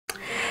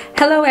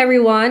Hello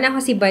everyone! Ako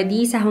si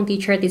Buddy, sa akong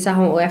teacher at isa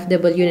akong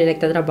OFW na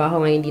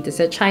nagtatrabaho ngayon dito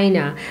sa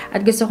China.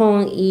 At gusto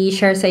kong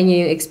i-share sa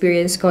inyo yung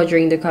experience ko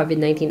during the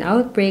COVID-19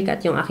 outbreak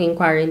at yung aking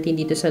quarantine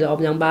dito sa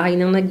loob ng bahay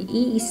ng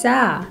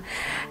nag-iisa.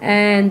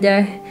 And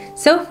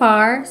so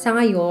far, sa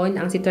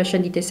ngayon, ang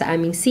sitwasyon dito sa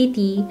aming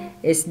city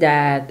is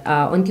that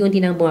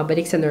unti-unti nang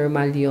bumabalik sa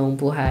normal yung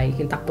buhay,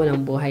 yung takbo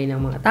ng buhay ng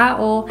mga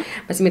tao.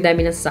 Mas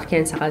madami ng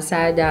sasakyan sa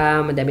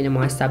kalsada, madami ng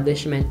mga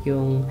establishment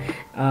yung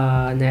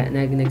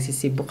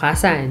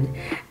nagsisibukasan.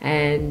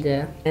 And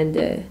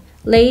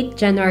late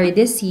January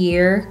this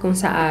year, kung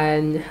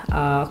saan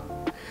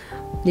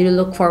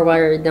nilook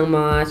forward ng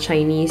mga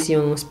Chinese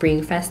yung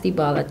Spring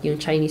Festival at yung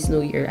Chinese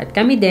New Year. At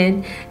kami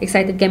din,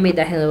 excited kami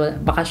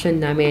dahil bakasyon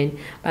namin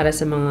para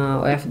sa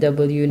mga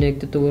OFW na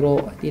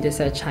nagtuturo dito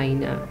sa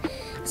China.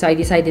 So, I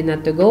decided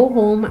not to go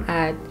home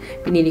at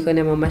pinili ko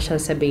na mamasyal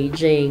sa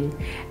Beijing.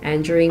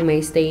 And during my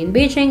stay in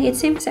Beijing, it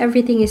seems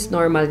everything is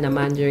normal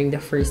naman during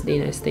the first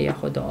day na stay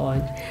ako doon.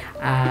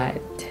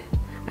 At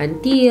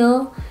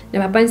until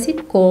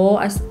napapansin ko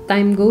as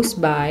time goes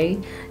by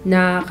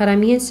na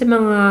karamihan sa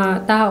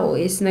mga tao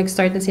is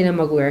nag-start na sila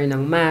mag-wear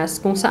ng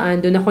mask, kung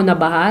saan doon ako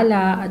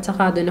nabahala at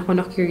saka doon ako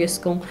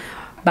na-curious kung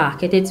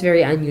bakit. It's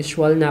very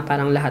unusual na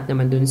parang lahat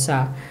naman doon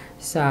sa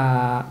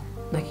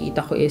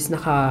nakita ko is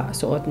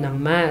nakasuot ng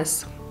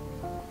mask.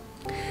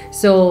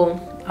 So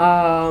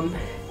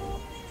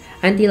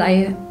until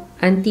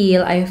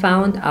I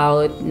found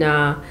out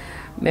na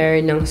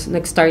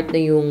nag-start na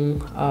yung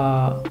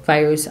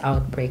virus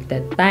outbreak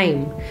that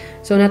time.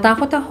 So,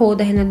 natakot ako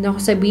dahil nandun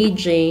ako sa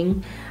Beijing.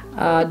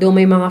 Though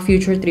may mga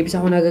future trips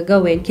ako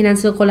nagagawin,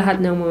 kinancel ko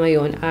lahat ng mga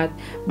yon at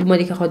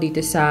bumalik ako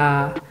dito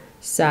sa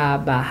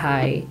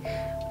bahay.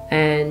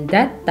 And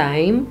that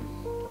time,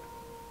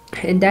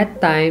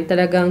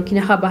 talagang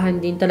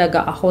kinakabahan din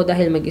talaga ako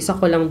dahil mag-isa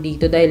ko lang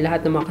dito dahil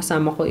lahat ng mga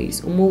kasama ko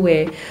is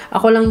umuwi.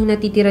 Ako lang yung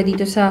natitira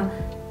dito sa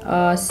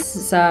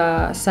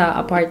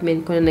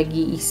apartment ko na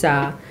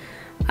nag-iisa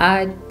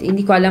at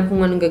hindi ko alam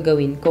kung anong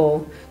gagawin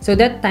ko. So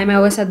that time, I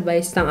was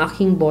advised ng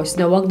aking boss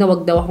na wag daw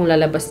akong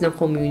lalabas ng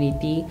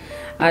community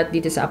at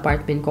dito sa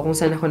apartment ko kung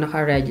saan ako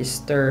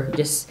naka-register.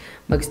 Just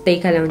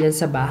magstay ka lang dyan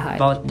sa bahay.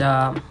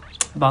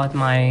 About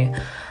my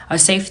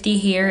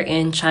safety here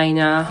in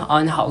China,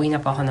 nakauwi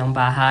na po ako ng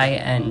bahay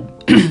and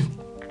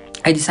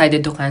I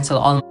decided to cancel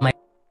all my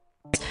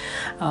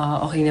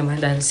okay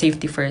naman dahil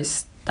safety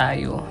first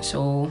tayo.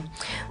 So,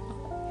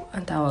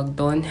 ang tawag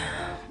doon,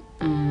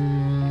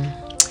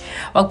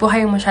 wag po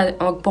kayong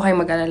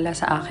mag-alala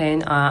sa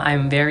akin.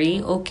 I'm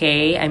very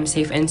okay. I'm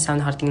safe and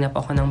sound. Nakarating na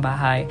po ako ng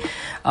bahay.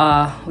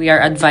 We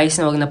are advised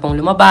na wag na pong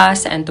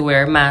lumabas and to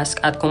wear mask.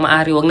 At kung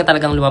maaari, wag na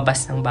talagang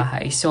lumabas ng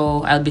bahay.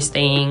 So, I'll be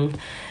staying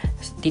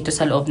dito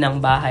sa loob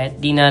ng bahay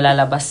at di na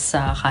lalabas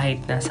sa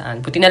kahit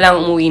nasaan. Buti na lang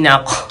umuwi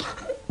na ako.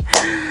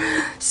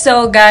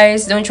 So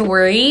guys, don't you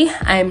worry.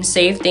 I'm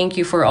safe. Thank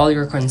you for all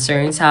your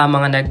concerns. Sa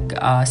mga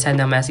nag-send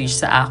na message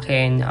sa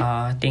akin,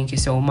 thank you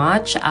so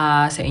much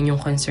sa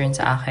inyong concern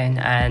sa akin.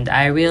 And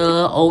I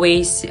will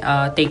always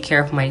take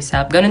care of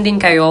myself. Ganon din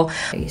kayo.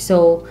 Okay,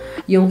 so,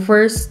 yung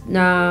first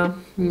na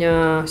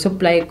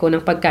supply ko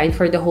ng pagkain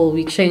for the whole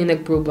week, siya yung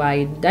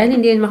nag-provide. Dahil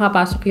hindi yan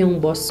makapasok yung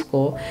boss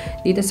ko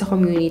dito sa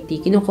community,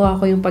 kinukuha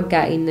ko yung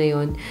pagkain na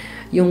yon,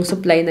 yung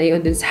supply na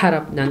yon dun sa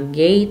harap ng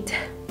gate.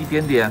 一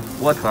点点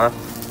water.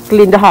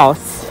 Clean the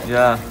house.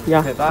 Yeah.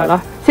 Yeah. 好了，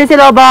谢谢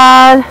老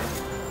板。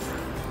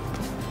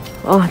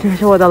哦，这个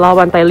是我的老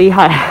板，太厉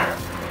害。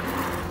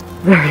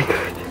Very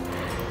good.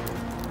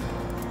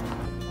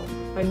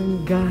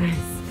 Ayun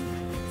guys.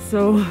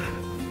 So,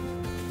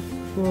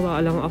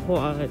 wala lang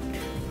ako at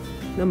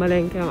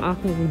namalengke ang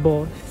aking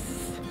boss.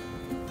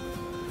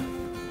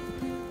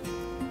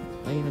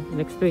 Ayun,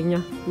 in-explain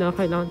niya na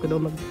kailangan ko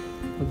daw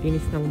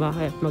maglinis ng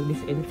bahay at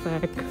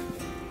mag-disinfect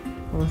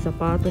mga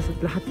sapatos at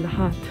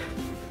lahat-lahat.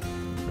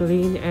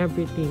 Clean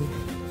everything.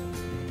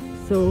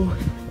 So,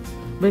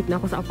 balik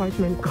na ako sa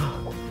apartment ko.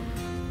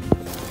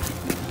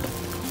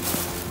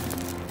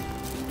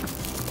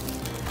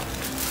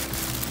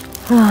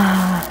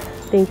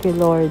 Thank you,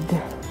 Lord.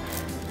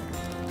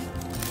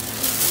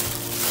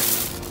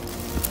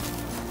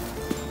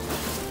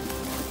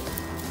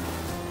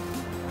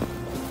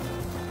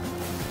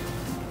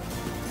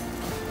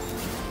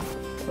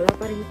 Wala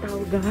pa rin tao,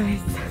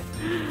 guys.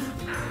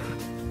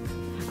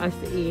 As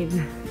in,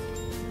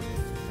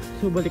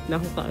 so balik na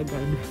ako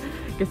kaagad.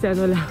 Kasi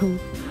ano lang,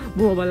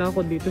 bumaba lang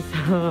ako dito sa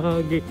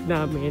gate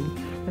namin.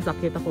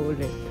 Nasakit ako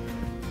ulit.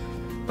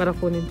 Para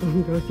kunin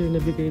tong grocery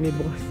na bigay ni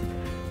boss.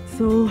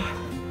 So,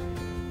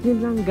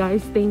 yun lang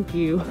guys. Thank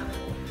you.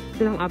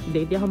 Ito lang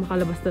update. Di ako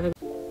makalabas talaga.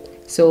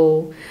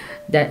 So,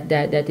 that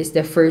is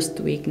the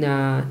first week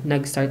na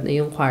nag-start na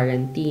yung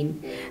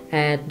quarantine.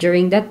 At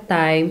during that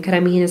time,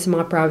 karamihan na sa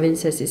mga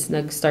provinces is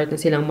nag-start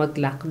na silang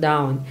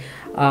mag-lockdown.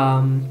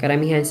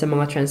 Karamihan sa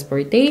mga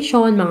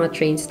transportation, mga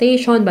train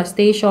station, bus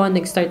station,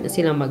 nag-start na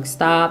silang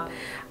mag-stop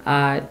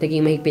at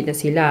naging mahigpit na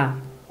sila.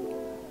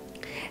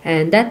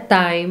 And that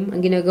time,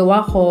 ang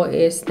ginagawa ko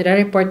is,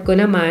 nire-report ko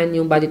naman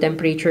yung body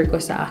temperature ko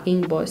sa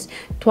aking boss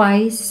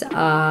twice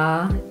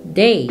a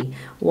day.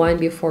 One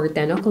before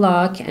 10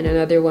 o'clock and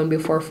another one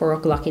before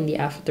 4 o'clock in the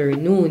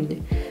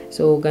afternoon.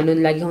 So, ganun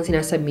lagi kong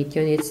sinasubmit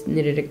yun. It's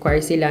nire-require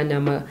sila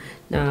na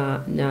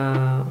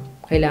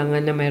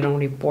kailangan na mayroong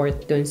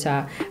report dun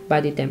sa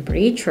body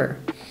temperature.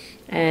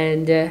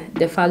 And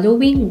the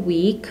following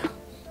week,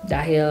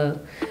 dahil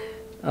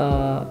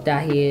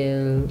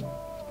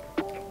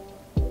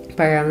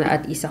parang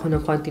at isa ko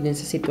ng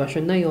confidence sa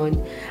sitwasyon na yon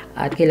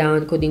at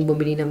kailangan ko ding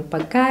bumili ng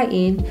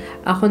pagkain,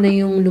 ako na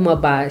yung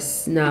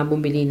lumabas na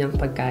bumili ng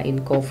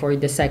pagkain ko for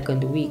the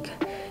second week.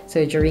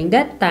 So, during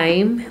that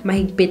time,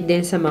 mahigpit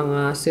din sa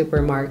mga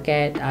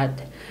supermarket at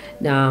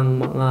ng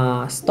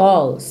mga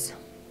stalls.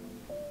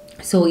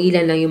 So,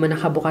 ilan lang yung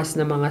nakabukas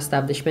na mga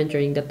establishment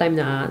during that time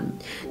na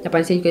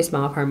napansin ko is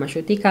mga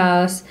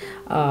pharmaceuticals,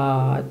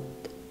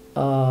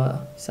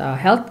 sa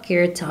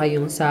healthcare, tsaka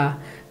yung sa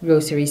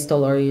grocery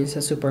store or yung sa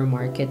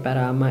supermarket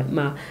para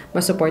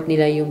ma-support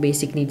nila yung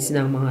basic needs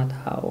ng mga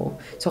tao.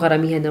 So,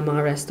 karamihan ng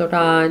mga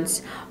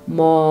restaurants,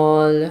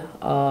 mall,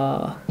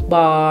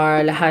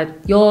 bar, lahat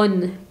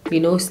yon,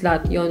 pinost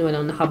lahat yon,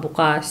 walang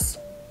nakabukas.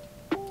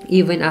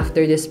 Even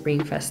after the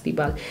Spring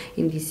Festival,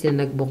 hindi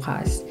sila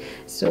nagbukas.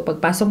 So,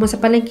 pagpasok mo sa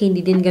palengke,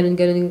 hindi din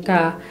ganun-ganun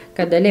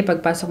kadali.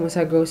 Pagpasok mo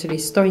sa grocery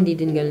store, hindi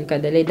din ganun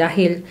kadali.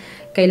 Dahil,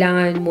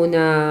 kailangan mo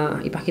na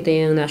ipakita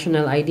yung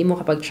national ID mo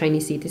kapag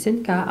Chinese citizen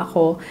ka.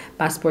 Ako,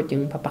 passport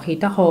yung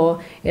papakita ko.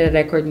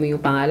 I-record mo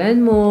yung pangalan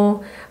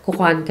mo.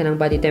 Kukuhaan ka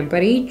ng body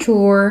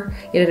temperature.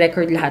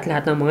 I-record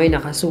lahat-lahat ng mga yung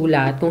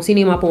nakasulat. Kung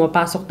sino yung mga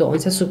pumapasok doon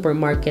sa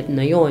supermarket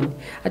na yon.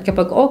 At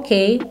kapag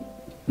okay,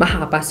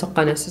 makakapasok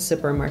ka na sa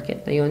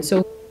supermarket na yon.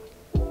 So,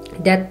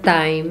 that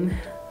time,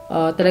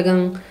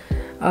 talagang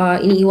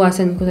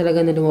iniiwasan ko talaga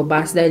na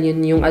lumabas dahil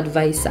yun yung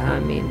advice sa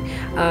amin.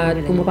 At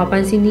kung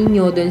mapapansin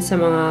ninyo dun sa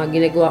mga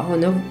ginagawa ko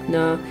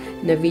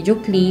na video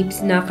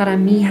clips, na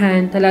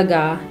karamihan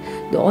talaga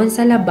doon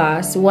sa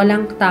labas,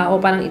 walang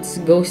tao, parang it's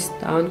ghost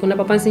town. Kung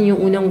napapansin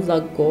yung unang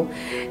vlog ko,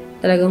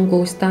 talagang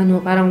ghost town,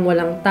 parang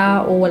walang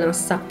tao, walang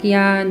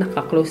sasakyan,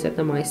 naka-close at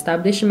ng mga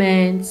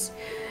establishments,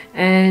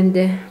 and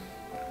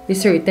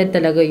deserted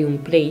talaga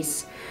yung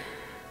place.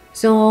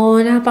 So,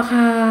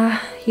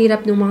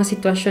 napakahirap ng mga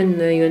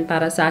sitwasyon na yun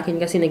para sa akin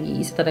kasi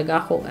nag-iisa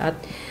talaga ako at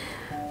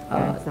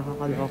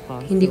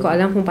hindi ko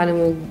alam kung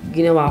paano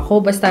ginawa ko.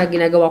 Basta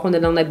ginagawa ko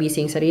na lang na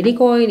busy yung sarili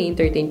ko,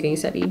 ini-entertain ko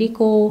yung sarili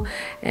ko,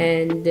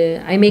 and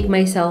I make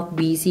myself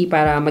busy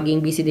para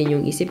maging busy din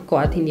yung isip ko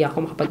at hindi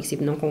ako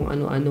makapag-isip ng kung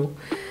ano-ano.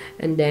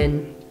 And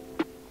then,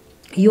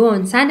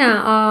 yun, sana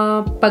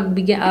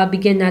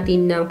bigyan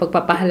natin ng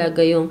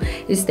pagpapahalaga yung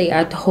stay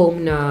at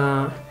home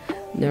na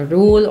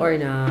rule or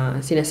na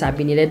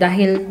sinasabi nila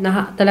dahil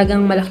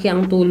talagang malaki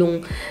ang tulong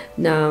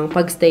ng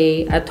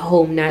pagstay at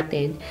home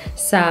natin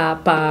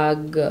sa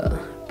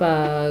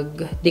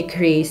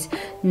pag-decrease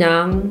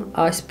ng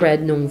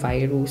spread ng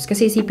virus.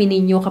 Kasi isipin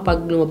ninyo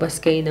kapag lumabas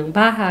kayo ng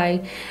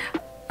bahay,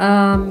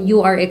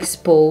 you are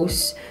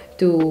exposed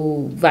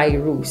to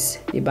virus,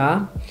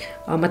 diba?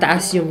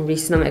 Mataas yung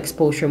risk ng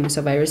exposure mo sa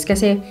virus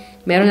kasi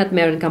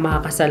meron ka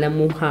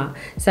makakasalamuha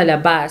sa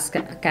labas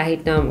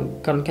kahit na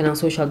karoon ka ng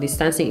social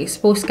distancing,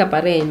 exposed ka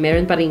pa rin,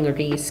 meron pa ring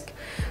risk.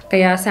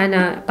 Kaya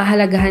sana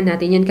pahalagahan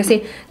natin yun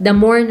kasi the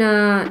more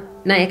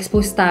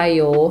na-expose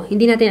tayo,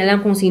 hindi natin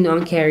alam kung sino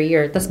ang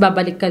carrier. Tapos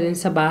babalik ka din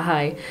sa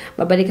bahay.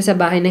 Babalik ka sa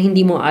bahay na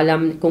hindi mo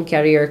alam kung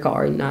carrier ka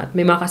or not.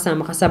 May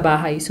makasama ka sa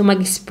bahay. So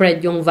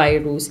mag-spread yung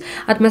virus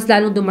at mas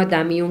lalong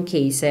dumadami yung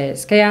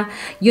cases. Kaya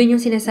yun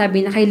yung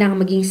sinasabi na kailangan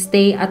maging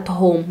stay at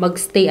home.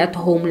 Mag-stay at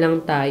home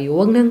lang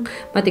tayo. Huwag nang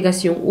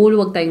matigas yung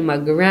ulo. Huwag tayong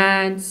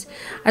mag-rants.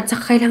 At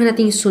saka kailangan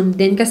nating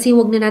sundin kasi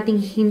huwag na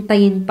nating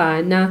hintayin pa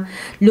na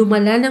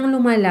lumala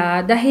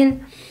dahil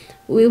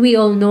we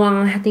all know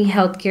ang ating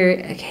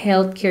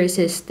healthcare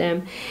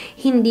system.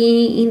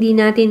 Hindi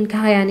natin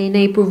kakayanin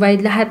na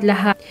i-provide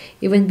lahat-lahat.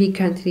 Even big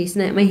countries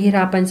na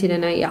mahirapan sila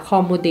na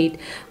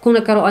i-accommodate kung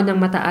nagkaroon ng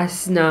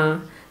mataas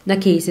na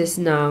cases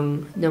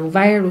ng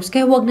virus.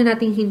 Kaya wag na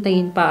nating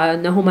hintayin pa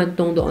na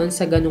humantong doon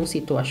sa ganong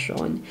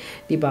sitwasyon.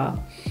 Diba?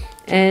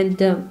 And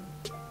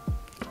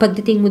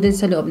pagdating mo din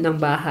sa loob ng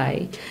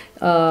bahay,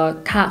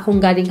 kung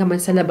galing ka man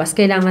sa labas,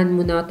 kailangan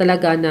mo na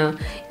talaga na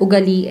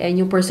ugaliin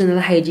yung personal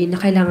hygiene na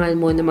kailangan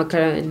mo na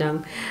magkaroon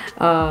ng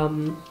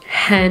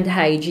hand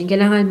hygiene.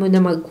 Kailangan mo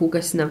na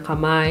maghugas ng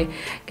kamay.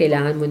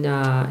 Kailangan mo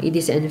na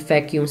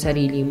i-disinfect yung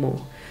sarili mo.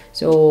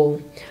 So,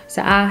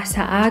 sa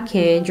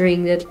akin,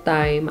 during that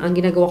time, ang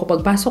ginagawa ko,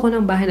 pagpasok ko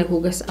ng bahay,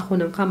 naghugas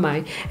ako ng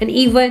kamay. And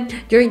even,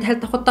 during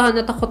dahil takot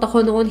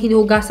ako noon,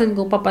 hinugasan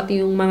ko pa pati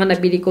yung mga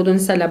nabili ko dun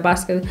sa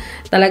labas.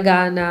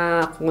 Talaga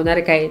na, kung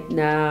kunwari kahit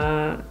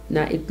na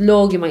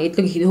itlog, yung mga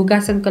itlog,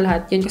 hinugasan ko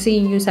lahat yun.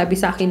 Kasi yun yung sabi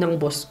sa akin ng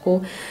boss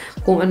ko.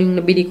 Kung ano yung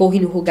nabili ko,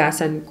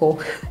 hinuhugasan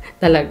ko.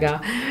 Talaga.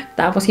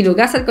 Tapos,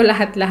 hinugasan ko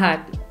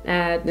lahat-lahat.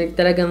 At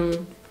talagang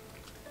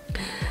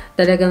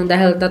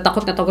dahil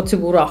natakot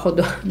siguro ako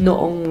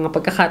noong mga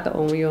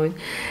pagkakataong yun.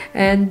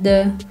 And,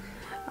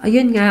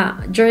 ayun nga,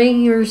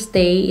 during your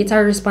stay, it's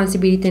our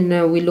responsibility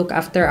na we look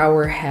after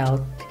our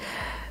health.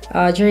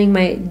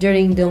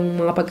 during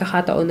dong mga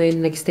pagkakataon na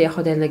yun, nagstay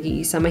ako dahil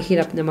nag-iisa,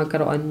 mahirap na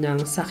magkaroon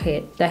ng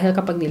sakit. Dahil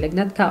kapag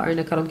nilagnat ka or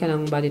nagkaroon ka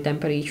ng body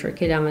temperature,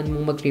 kailangan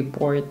mong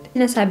mag-report.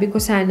 Sinasabi ko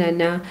sana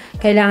na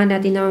kailangan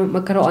natin na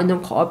magkaroon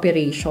ng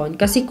cooperation.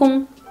 Kasi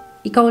kung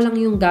ikaw lang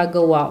yung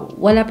gagawa,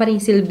 wala pa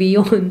rin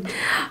silbi yun.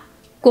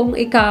 Kung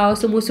ikaw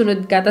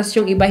sumusunod ka, tas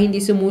yung iba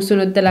hindi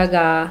sumusunod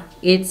talaga,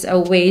 it's a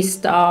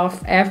waste of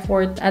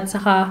effort at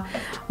saka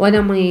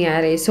walang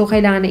mangyayari. So,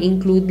 kailangan na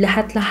include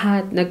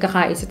lahat-lahat,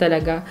 nagkakaisa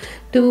talaga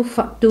to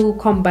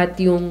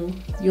combat yung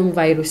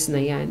virus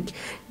na yan.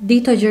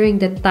 Dito, during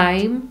that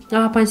time,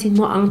 nakapansin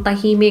mo ang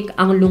tahimik,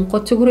 ang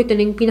lungkot. Siguro ito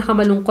na yung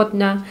pinakamalungkot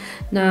na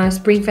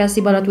Spring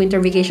Festival at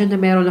Winter Vacation na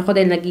meron ako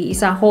dahil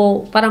nag-iisa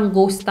ako, parang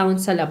ghost town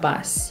sa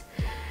labas.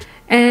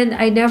 And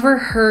I never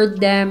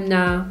heard them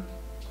na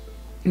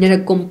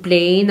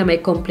nag-complain, na may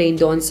complain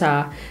doon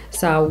sa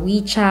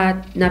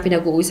WeChat, na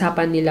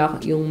pinag-uusapan nila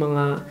yung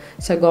mga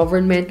sa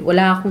government.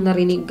 Wala akong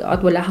narinig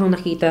at wala akong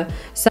nakita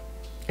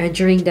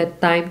during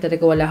that time.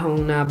 Talaga wala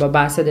akong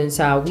nababasa doon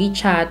sa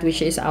WeChat,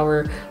 which is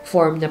our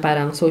form na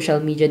parang social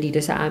media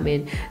dito sa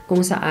amin, kung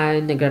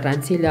saan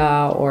nagra-rant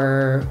sila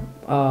or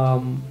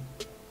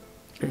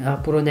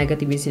puro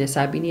negative yung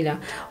sinasabi nila.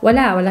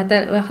 Wala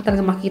ka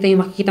talaga makikita.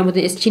 Yung makikita mo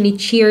din is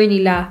chini-cheer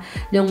nila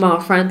ng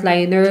mga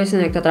frontliners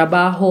na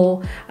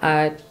nagtatrabaho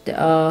at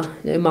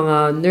yung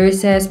mga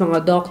nurses,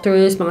 mga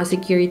doctors, mga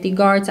security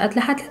guards at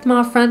lahat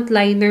mga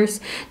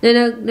frontliners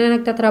na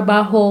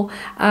nagtatrabaho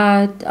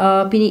at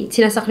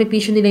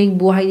sinasakripisyo nila yung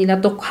buhay nila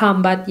to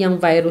combat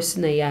yung virus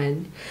na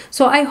yan.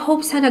 So, I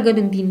hope sana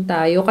ganun din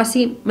tayo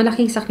kasi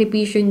malaking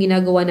sakripisyo yung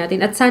ginagawa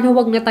natin at sana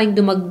wag na tayong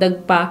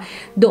dumagdag pa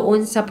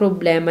doon sa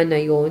problema na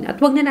yun.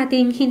 At wag na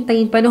natin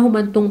hintayin pa na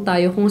humantong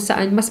tayo kung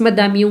saan mas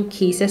madami yung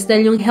cases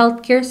dahil yung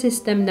healthcare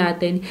system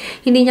natin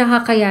hindi niya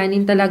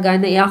kakayanin talaga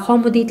na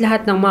i-accommodate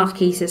lahat ng mga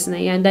cases na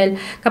yan.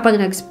 Dahil kapag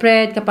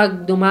nag-spread,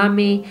 kapag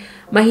dumami,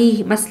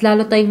 mas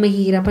lalo tayong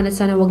mahihirapan at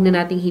sana wag na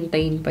nating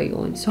hintayin pa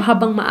yun. So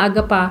habang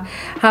maaga pa,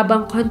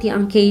 habang konti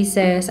ang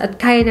cases at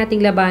kaya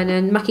nating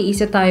labanan,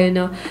 makiisa tayo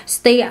na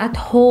stay at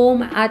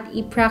home at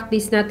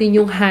i-practice natin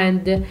yung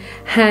hand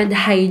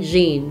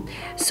hygiene,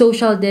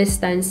 social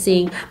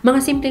distancing, mga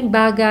simpleng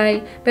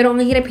bagay, pero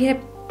ang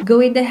hirap-hirap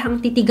gawin dahil ang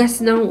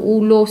titigas ng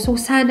ulo. So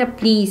sana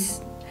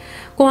please,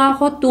 kung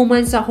ako 2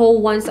 months ako,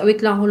 once a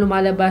week lang ako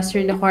lumalabas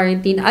during the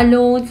quarantine,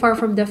 alone, far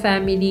from the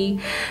family,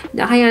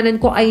 nakayanan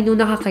ko, I know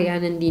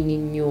nakakayanan din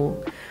ninyo.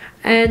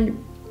 And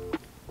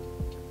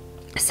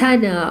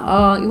sana,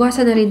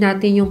 iwasan na rin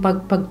natin yung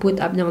pag-put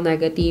up ng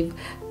negative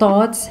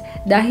thoughts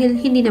dahil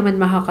hindi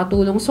naman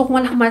makakatulong. So, kung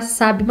wala kang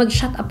masasabi,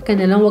 mag-shut up ka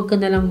na lang, wag ka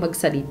na lang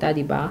magsalita,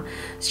 di ba?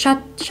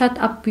 Shut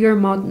up your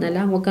mouth na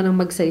lang, wag ka nang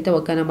magsalita,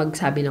 wag ka nang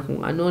magsabi na kung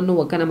ano,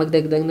 wag ka nang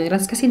magdagdag ng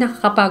ras kasi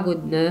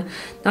nakakapagod na,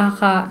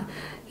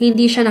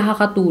 hindi siya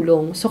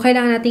nakakatulong. So,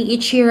 kailangan nating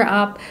i-cheer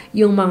up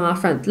yung mga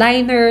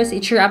frontliners,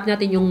 i-cheer up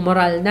natin yung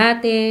moral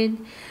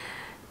natin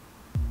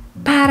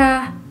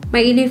para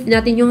ma-lift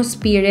natin yung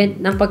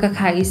spirit ng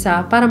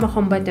pagkakaisa para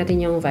makombat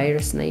natin yung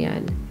virus na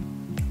yan.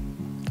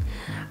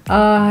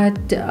 At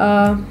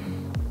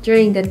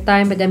during that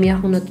time, madami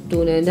akong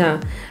natutunan na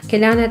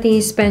kailangan natin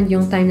i-spend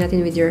yung time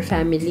natin with your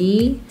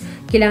family.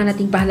 Kailangan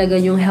natin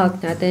pahalagan yung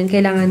health natin.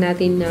 Kailangan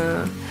natin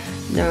na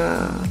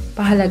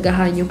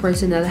pahalagahan yung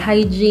personal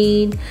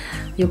hygiene,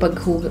 yung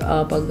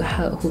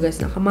paghugas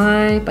ng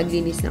kamay,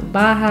 paglinis ng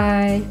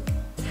bahay,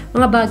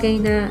 mga bagay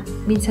na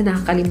minsan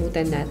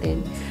nakakalimutan natin.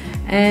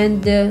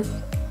 And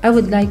I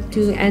would like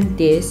to end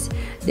this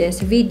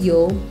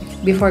video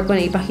before ko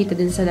na ipakita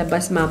din sa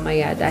labas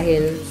mamaya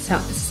dahil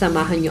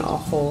samahan nyo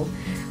ako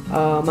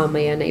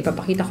mamaya na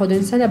ipapakita ko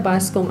dun sa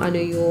labas kung ano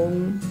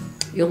yung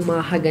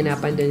mga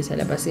kaganapan dun sa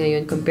labas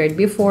ngayon compared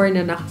before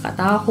na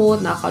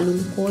nakakatakot,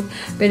 nakakalungkot.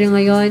 Pero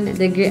ngayon,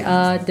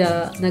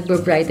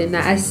 nagbe-brighten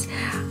na as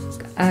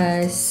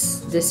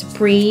the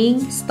spring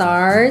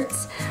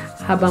starts,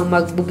 habang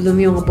magbubloom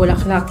yung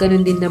bulaklak,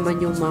 ganun din naman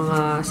yung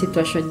mga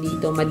sitwasyon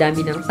dito. Madami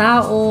ng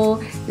tao,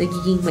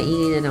 nagiging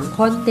maingay na ng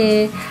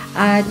konti,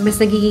 at mas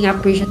nagiging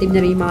appreciative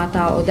na rin yung mga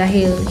tao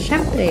dahil,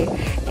 syempre,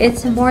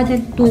 it's more than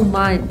 2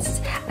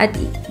 months at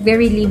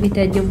very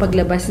limited yung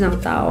paglabas ng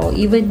tao.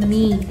 Even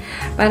me,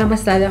 parang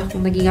mas lalo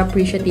akong naging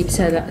appreciative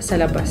sa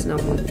labas ng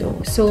mundo.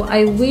 So,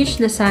 I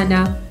wish na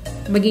sana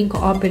maging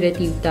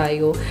cooperative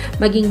tayo,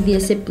 maging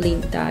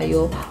disciplined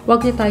tayo.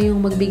 Huwag na tayong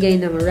magbigay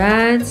ng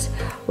rants,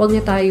 wag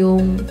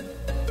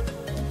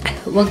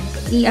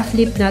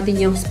i-uplift natin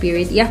yung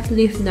spirit,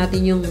 i-uplift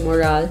natin yung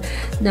moral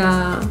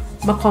na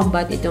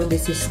makombat itong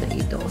disease na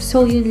ito.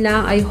 So, yun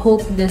lang. I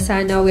hope na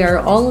sana we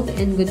are all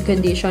in good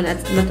condition at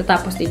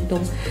matatapos din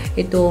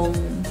itong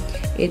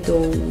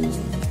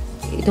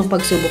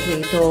pagsubok na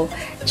ito.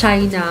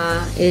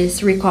 China is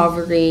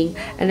recovering,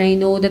 and I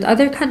know that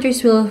other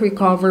countries will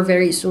recover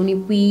very soon if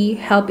we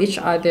help each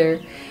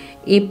other,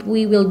 if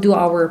we will do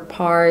our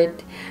part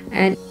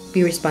and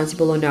be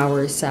responsible on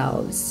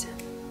ourselves.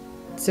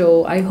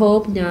 So, I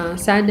hope na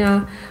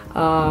sana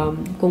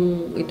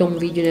kung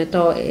itong video na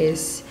to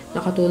is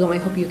nakatulong,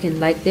 I hope you can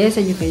like this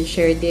and you can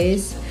share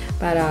this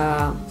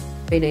para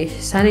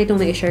Sana itong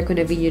na-share ko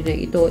na video na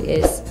ito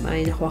is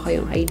may nakuha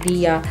kayong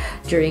idea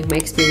during my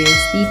experience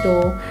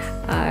dito.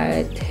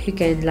 At you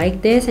can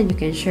like this and you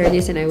can share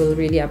this and I will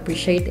really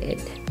appreciate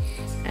it.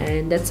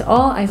 And that's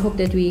all. I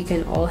hope that we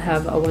can all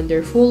have a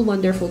wonderful,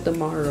 wonderful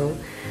tomorrow.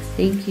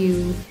 Thank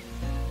you.